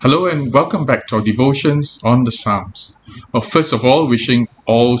Hello and welcome back to our devotions on the Psalms. Well, first of all, wishing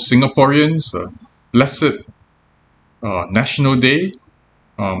all Singaporeans a blessed National Day,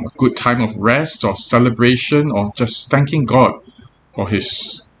 a good time of rest or celebration, or just thanking God for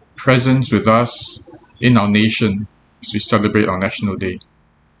His presence with us in our nation as we celebrate our National Day.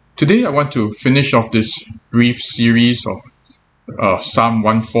 Today, I want to finish off this brief series of Psalm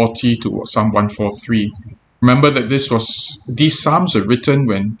 140 to Psalm 143. Remember that these Psalms are written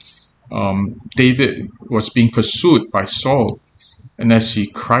when David was being pursued by Saul, and as he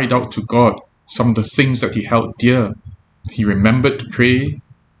cried out to God, some of the things that he held dear, he remembered to pray,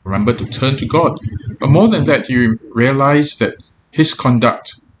 remembered to turn to God. But more than that, he realized that his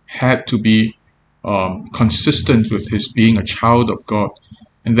conduct had to be consistent with his being a child of God.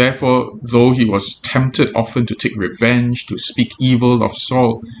 And therefore, though he was tempted often to take revenge, to speak evil of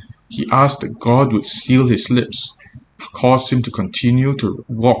Saul, he asked that God would seal his lips, cause him to continue to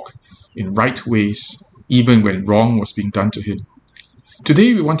walk in right ways, even when wrong was being done to him.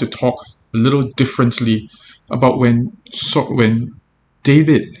 Today, we want to talk a little differently about when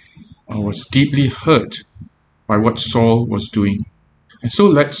David was deeply hurt by what Saul was doing. And so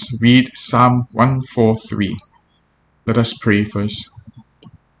let's read Psalm 143. Let us pray first.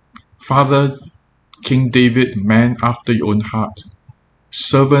 Father, King David, man after your own heart,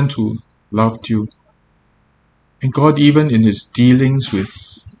 servant who loved you. And God, even in his dealings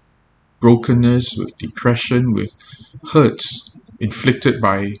with brokenness, with depression, with hurts inflicted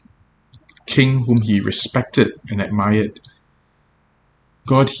by king whom he respected and admired,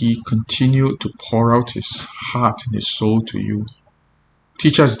 God, he continued to pour out his heart and his soul to you.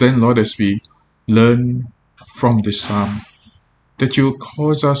 Teach us then, Lord, as we learn from this psalm, that you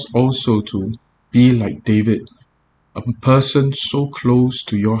cause us also to be like David, a person so close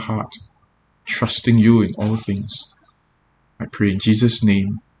to your heart, trusting you in all things. I pray in Jesus'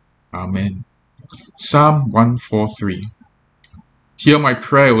 name, Amen. Psalm 143. Hear my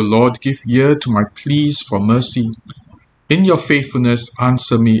prayer, O Lord, give ear to my pleas for mercy. In your faithfulness,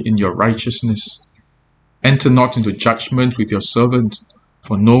 answer me in your righteousness. Enter not into judgment with your servant,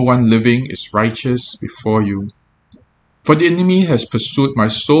 for no one living is righteous before you. For the enemy has pursued my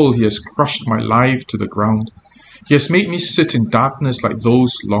soul, he has crushed my life to the ground. He has made me sit in darkness like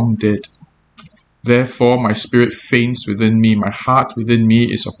those long dead. Therefore my spirit faints within me, my heart within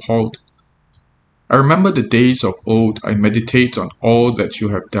me is appalled. I remember the days of old, I meditate on all that you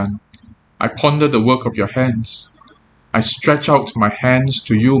have done. I ponder the work of your hands. I stretch out my hands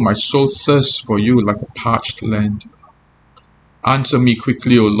to you, my soul thirsts for you like a parched land. Answer me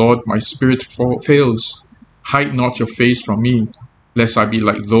quickly, O Lord, my spirit fails. Hide not your face from me, lest I be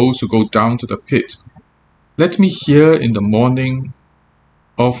like those who go down to the pit. Let me hear in the morning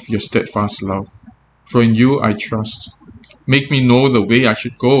of your steadfast love, for in you I trust. Make me know the way I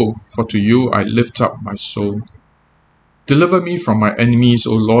should go, for to you I lift up my soul. Deliver me from my enemies,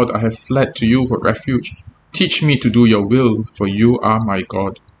 O Lord, I have fled to you for refuge. Teach me to do your will, for you are my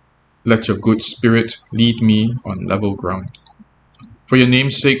God. Let your good spirit lead me on level ground. For your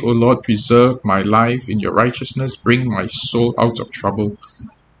name's sake, O Lord, preserve my life. In your righteousness, bring my soul out of trouble.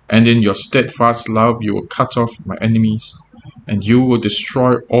 And in your steadfast love, you will cut off my enemies, and you will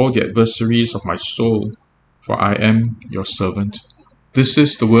destroy all the adversaries of my soul, for I am your servant. This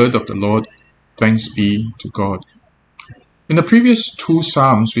is the word of the Lord. Thanks be to God. In the previous two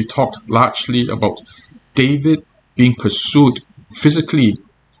Psalms, we talked largely about David being pursued physically,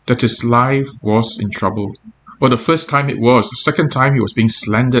 that his life was in trouble. Well, the first time it was. The second time he was being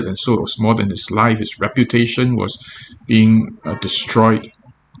slandered, and so it was more than his life. His reputation was being destroyed.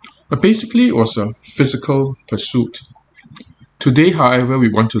 But basically, it was a physical pursuit. Today, however, we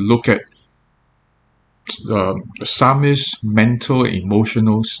want to look at the psalmist's mental and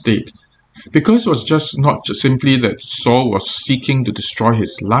emotional state. Because it was not just simply that Saul was seeking to destroy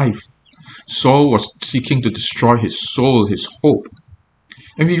his life. Saul was seeking to destroy his soul, his hope.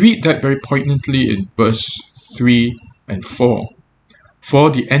 And we read that very poignantly in verse 3 and 4. For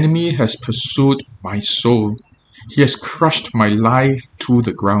the enemy has pursued my soul. He has crushed my life to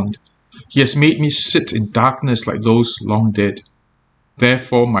the ground. He has made me sit in darkness like those long dead.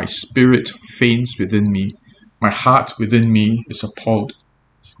 Therefore my spirit faints within me. My heart within me is appalled.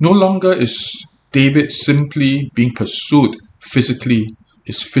 No longer is David simply being pursued physically.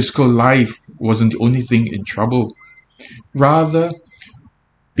 His physical life wasn't the only thing in trouble. Rather,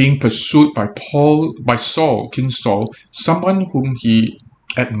 being pursued by Saul, King Saul, someone whom he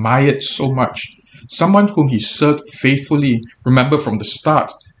admired so much, someone whom he served faithfully. Remember from the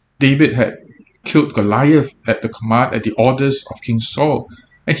start, David had killed Goliath at the orders of King Saul,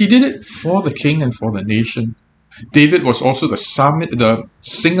 and he did it for the king and for the nation. David was also the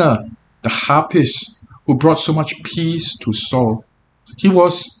singer, the harpist who brought so much peace to Saul. He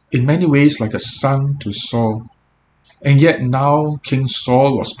was in many ways like a son to Saul. And yet now King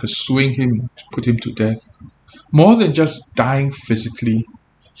Saul was pursuing him to put him to death. More than just dying physically,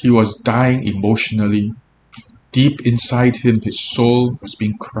 he was dying emotionally. Deep inside him, his soul was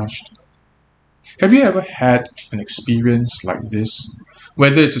being crushed. Have you ever had an experience like this?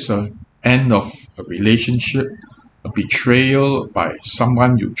 Whether it is an end of a relationship, a betrayal by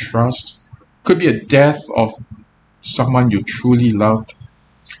someone you trust, could be a death of someone you truly loved,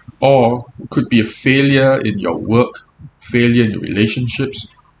 or it could be a failure in your work, failure in your relationships,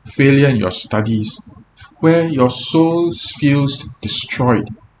 failure in your studies, where your soul feels destroyed,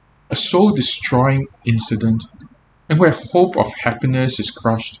 a soul destroying incident, and where hope of happiness is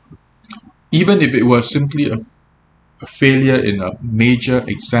crushed. Even if it were simply a failure in a major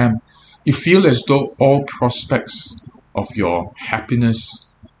exam, you feel as though all prospects of your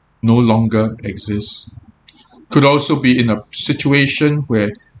happiness no longer exist. Could also be in a situation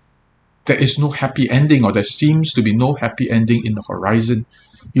where there is no happy ending, or there seems to be no happy ending in the horizon.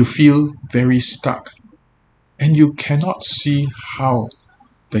 You feel very stuck and you cannot see how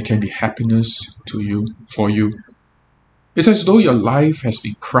there can be happiness for you. It's as though your life has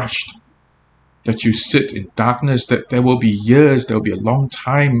been crushed, that you sit in darkness, that there will be years, there will be a long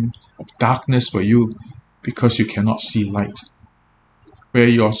time of darkness for you because you cannot see light, where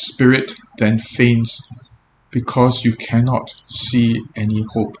your spirit then faints because you cannot see any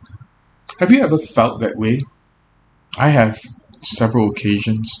hope. Have you ever felt that way? I have several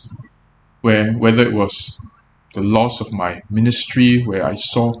occasions where, whether it was the loss of my ministry, where I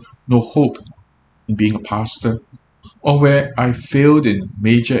saw no hope in being a pastor, or where I failed in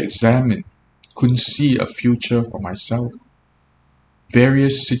major exam and couldn't see a future for myself.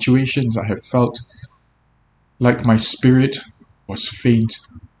 Various situations I have felt like my spirit was faint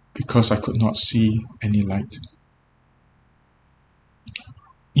because I could not see any light.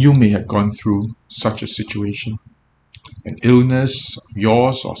 You may have gone through such a situation, an illness of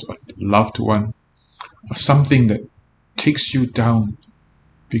yours or a loved one, or something that takes you down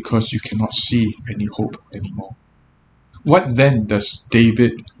because you cannot see any hope anymore. What then does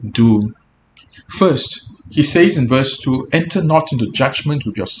David do? First, he says in verse 2, "Enter not into judgment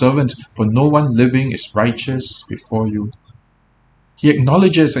with your servant, for no one living is righteous before you." He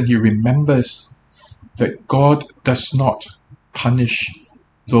acknowledges and he remembers that God does not punish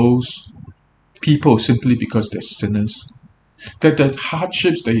those people simply because they're sinners. That the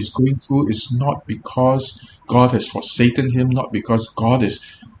hardships that he's going through is not because God has forsaken him, not because God is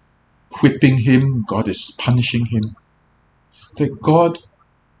whipping him, God is punishing him. That God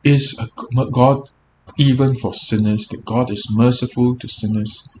is a God even for sinners, that God is merciful to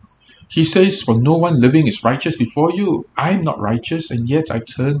sinners. He says, "For no one living is righteous before you." I'm not righteous, and yet I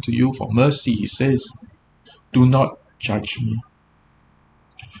turn to you for mercy. He says, "Do not judge me."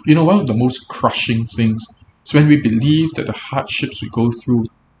 You know, one of the most crushing things is when we believe that the hardships we go through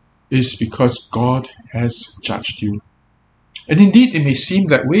is because God has judged you. And indeed, it may seem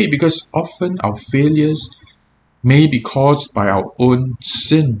that way because often our failures may be caused by our own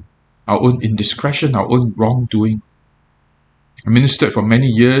sin, our own indiscretion, our own wrongdoing. I ministered for many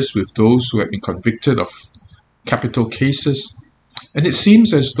years with those who have been convicted of capital cases, and it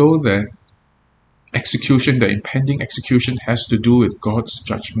seems as though their execution, their impending execution, has to do with God's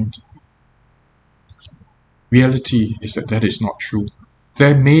judgment. Reality is that that is not true.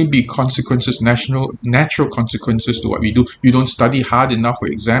 There may be consequences, natural consequences to what we do. You don't study hard enough for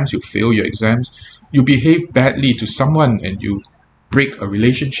exams, you fail your exams. You behave badly to someone and you break a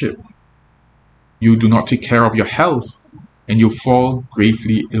relationship. You do not take care of your health and you fall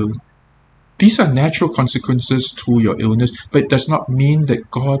gravely ill. These are natural consequences to your illness, but it does not mean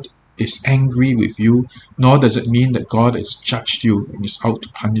that God is angry with you, nor does it mean that God has judged you and is out to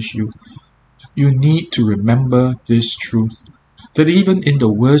punish you. You need to remember this truth, that even in the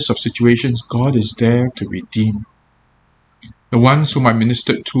worst of situations, God is there to redeem. The ones whom I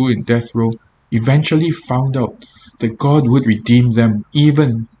ministered to in death row eventually found out that God would redeem them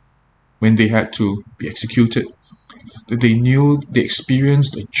even when they had to be executed. That they knew, they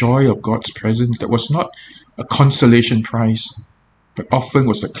experienced the joy of God's presence that was not a consolation prize, but often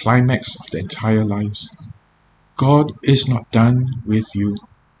was the climax of their entire lives. God is not done with you.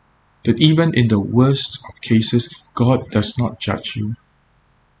 That even in the worst of cases, God does not judge you.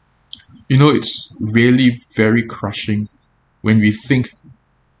 You know, it's really very crushing when we think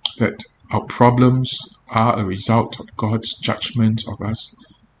that our problems are a result of God's judgment of us.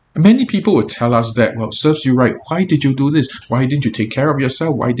 And many people will tell us that, well, serves you right. Why did you do this? Why didn't you take care of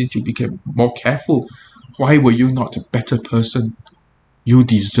yourself? Why didn't you become more careful? Why were you not a better person? You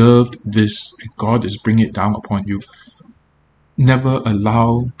deserved this, and God is bringing it down upon you. Never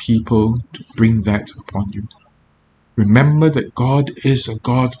allow people to bring that upon you. Remember that God is a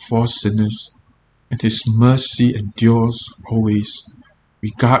God for sinners, and His mercy endures always,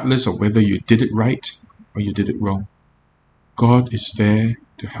 regardless of whether you did it right or you did it wrong. God is there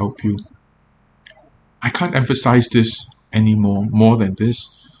to help you. I can't emphasize this anymore, more than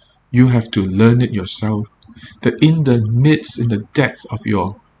this. You have to learn it yourself, that in the midst, in the depth of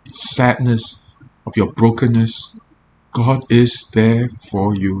your sadness, of your brokenness, God is there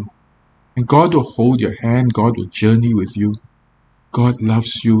for you. And God will hold your hand, God will journey with you. God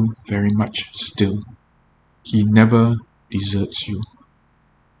loves you very much still. He never deserts you.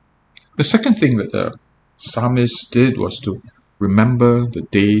 The second thing that the psalmist did was to remember the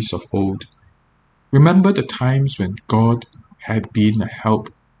days of old. Remember the times when God had been a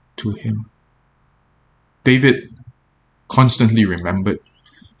help to him. David constantly remembered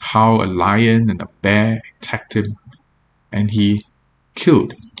how a lion and a bear attacked him, and he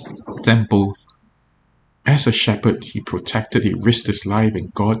killed them both. As a shepherd, he protected, he risked his life,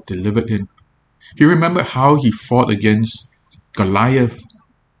 and God delivered him. He remembered how he fought against Goliath,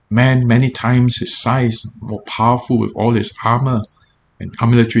 man many times his size, more powerful with all his armor and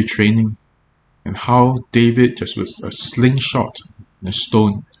military training, and how David, just with a slingshot and a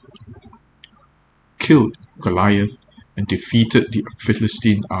stone, killed Goliath and defeated the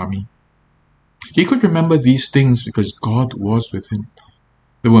Philistine army. He could remember these things because God was with him.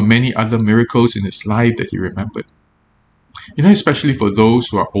 There were many other miracles in his life that he remembered. Especially for those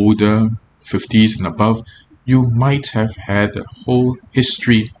who are older, 50s and above, you might have had a whole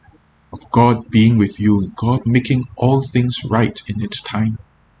history of God being with you and God making all things right in its time.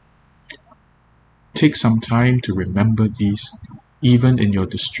 Take some time to remember these, even in your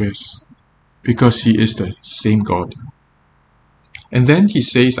distress, because He is the same God. And then he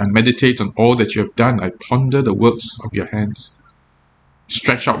says, I meditate on all that you have done. I ponder the works of your hands.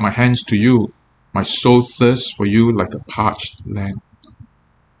 Stretch out my hands to you. My soul thirsts for you like a parched land.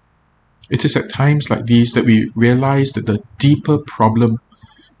 It is at times like these that we realize that the deeper problem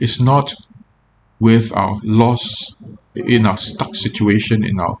is not with our loss, in our stuck situation,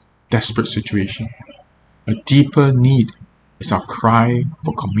 in our desperate situation. A deeper need is our cry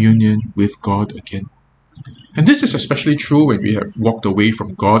for communion with God again. And this is especially true when we have walked away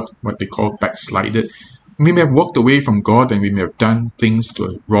from God, what they call backslided. We may have walked away from God and we may have done things that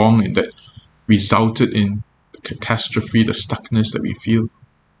were wrong and that resulted in the catastrophe, the stuckness that we feel.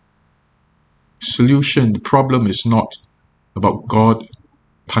 The problem is not about God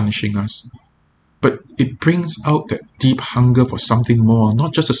punishing us, but it brings out that deep hunger for something more,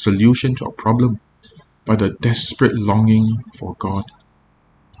 not just a solution to our problem, but a desperate longing for God.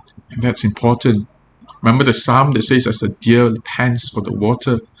 And that's important. Remember the psalm that says, as a deer pants for the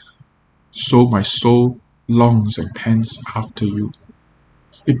water, so my soul longs and pants after you.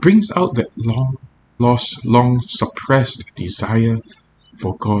 It brings out that long lost, long suppressed desire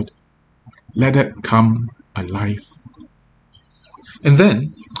for God. Let it come alive. And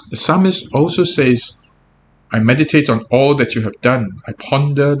then the psalmist also says, I meditate on all that you have done. I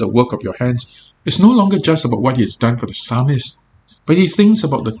ponder the work of your hands. It's no longer just about what he has done for the psalmist, but he thinks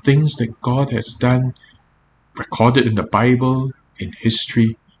about the things that God has done, recorded in the Bible, in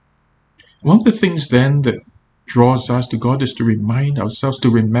history. One of the things then that draws us to God is to remind ourselves, to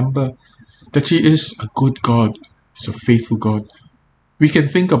remember that He is a good God, He's a faithful God. We can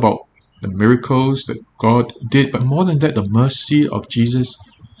think about the miracles that God did, but more than that, the mercy of Jesus,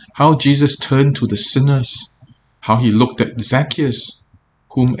 how Jesus turned to the sinners, how He looked at Zacchaeus,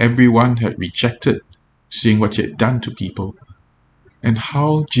 whom everyone had rejected, seeing what he had done to people, and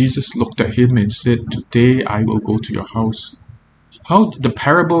how Jesus looked at him and said, today I will go to your house. How the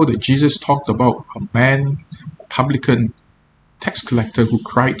parable that Jesus talked about, a man, a publican, tax collector who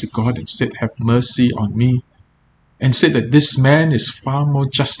cried to God and said, have mercy on me, and said that this man is far more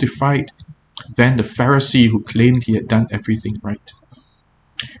justified than the Pharisee who claimed he had done everything right.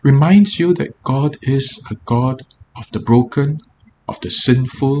 Reminds you that God is a God of the broken, of the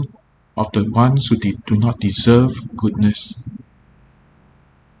sinful, of the ones who do not deserve goodness.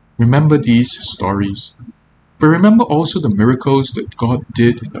 Remember these stories, but remember also the miracles that God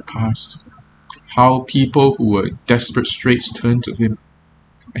did in the past. How people who were in desperate straits turned to Him,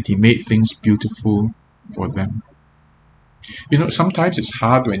 and He made things beautiful for them. Sometimes it's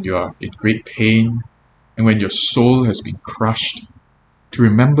hard when you are in great pain and when your soul has been crushed to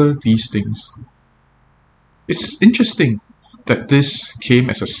remember these things. It's interesting that this came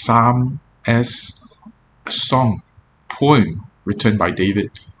as a psalm, as a song, poem written by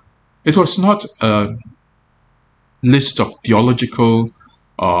David. It was not a list of theological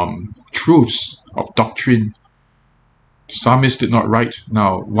truths of doctrine. The psalmist did not write,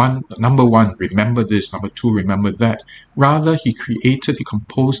 number one, remember this, number two, remember that. Rather, he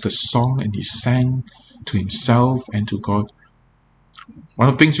composed a song and he sang to himself and to God. One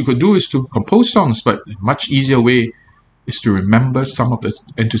of the things you could do is to compose songs, but a much easier way is to remember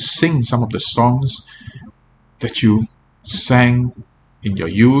and to sing some of the songs that you sang in your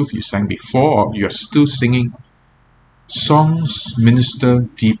youth, you sang before, or you're still singing. Songs minister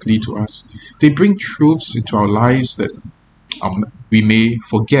deeply to us. They bring truths into our lives that we may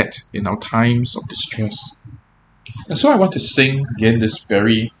forget in our times of distress. And so I want to sing again this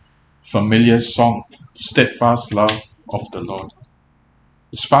very familiar song, Steadfast Love of the Lord.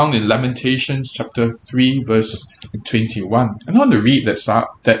 It's found in Lamentations chapter 3, verse 21. And I want to read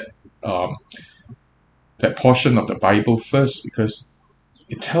that portion of the Bible first, because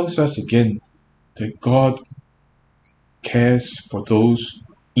it tells us again that God cares for those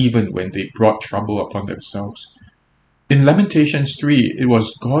even when they brought trouble upon themselves. In Lamentations 3, it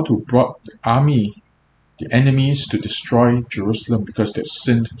was God who brought the army, the enemies, to destroy Jerusalem because they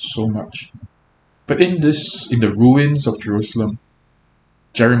sinned so much. But in the ruins of Jerusalem,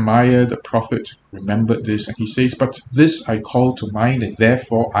 Jeremiah the prophet remembered this, and he says, "But this I call to mind, and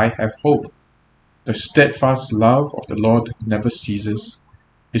therefore I have hope. The steadfast love of the Lord never ceases.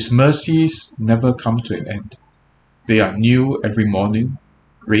 His mercies never come to an end. They are new every morning.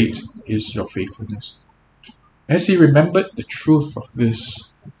 Great is your faithfulness." As he remembered the truth of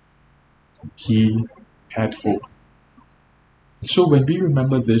this, he had hope. So when we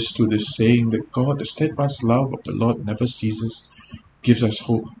remember this saying that God, the steadfast love of the Lord never ceases, gives us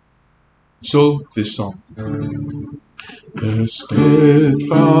hope. So this song. The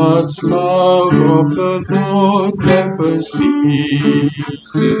steadfast love of the Lord never ceases.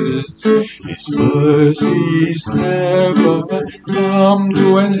 His mercies never come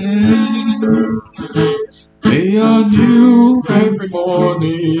to an end. They are new every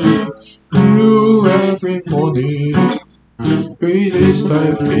morning, new every morning. Great is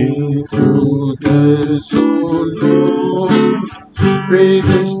thy faithfulness, O Lord. Great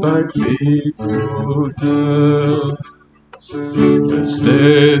is thy faithfulness. The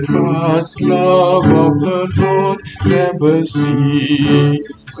steadfast love of the Lord never ceases.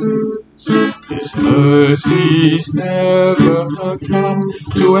 His mercies never come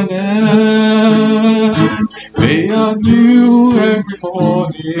to an end. They are new every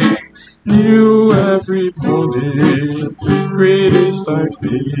morning, new every morning. Great is thy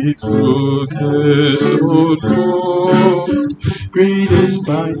faithfulness, O Lord. Great is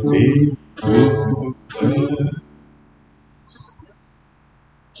thy faithfulness.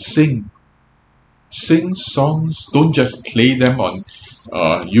 Sing songs. Don't just play them on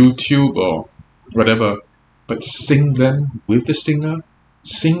YouTube or whatever, but sing them with the singer.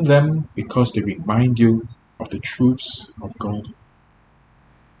 Sing them because they remind you of the truths of God.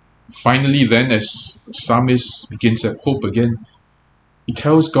 Finally, then, as the psalmist begins to have hope again, he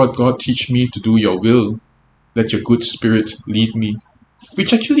tells God, "God, teach me to do your will. Let your good spirit lead me."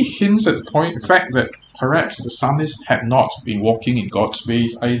 Which actually hints at the fact that perhaps the psalmist had not been walking in God's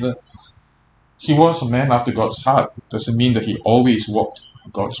ways either. He was a man after God's heart. Doesn't mean that he always walked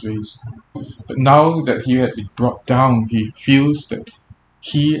in God's ways. But now that he had been brought down, he feels that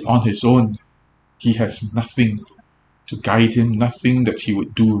he on his own, he has nothing to guide him, nothing that he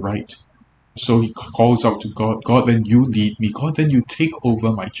would do right. So he calls out to God, "God, then you lead me. God, then you take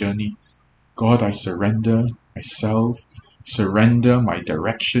over my journey. God, I surrender myself, surrender my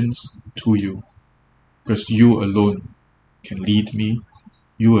directions to you. Because you alone can lead me.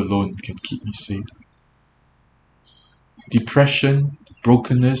 You alone can keep me safe." Depression,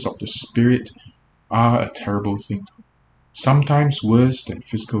 brokenness of the spirit are a terrible thing, sometimes worse than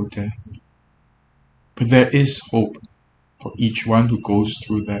physical death. But there is hope for each one who goes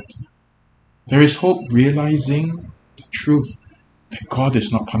through that. There is hope realizing the truth that God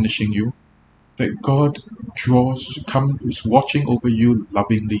is not punishing you, that God is watching over you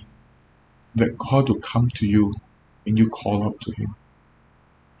lovingly, that God will come to you when you call out to Him.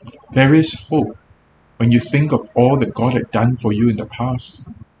 There is hope when you think of all that God had done for you in the past,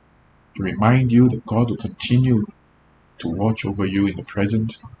 to remind you that God will continue to watch over you in the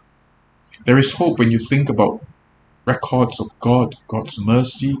present. There is hope when you think about records of God, God's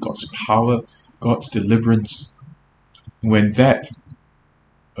mercy, God's power, God's deliverance. When that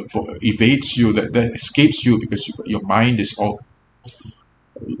evades you, that escapes you because your mind is all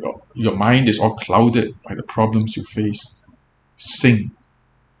clouded by the problems you face, sing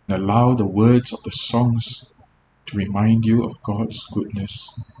and allow the words of the songs to remind you of God's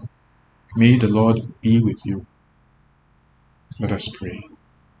goodness. May the Lord be with you. Let us pray.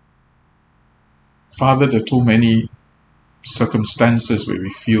 Father, there are too many circumstances where we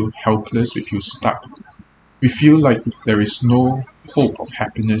feel helpless, we feel stuck. We feel like there is no hope of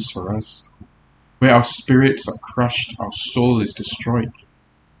happiness for us, where our spirits are crushed, our soul is destroyed.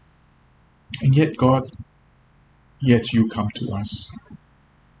 And yet, God, yet you come to us.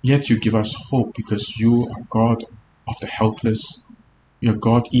 Yet you give us hope because you are God of the helpless. You are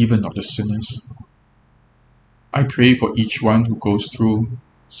God even of the sinners. I pray for each one who goes through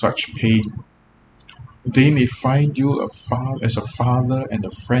such pain. They may find you as a father and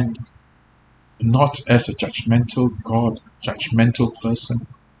a friend, not as a judgmental God, judgmental person,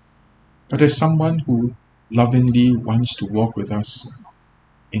 but as someone who lovingly wants to walk with us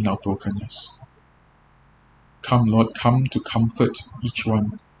in our brokenness. Come, Lord, come to comfort each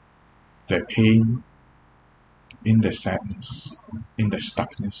one, their pain, in their sadness, in their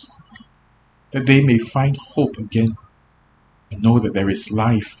stuckness, that they may find hope again and know that there is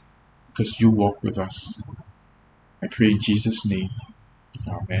life because you walk with us. I pray in Jesus' name.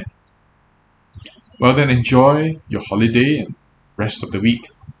 Amen. Well then, enjoy your holiday and rest of the week.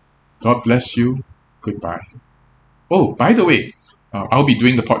 God bless you. Goodbye. Oh, by the way, I'll be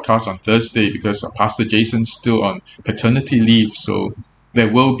doing the podcast on Thursday because Pastor Jason's still on paternity leave, so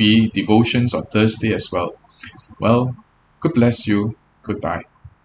there will be devotions on Thursday as well. Well, God bless you. Goodbye.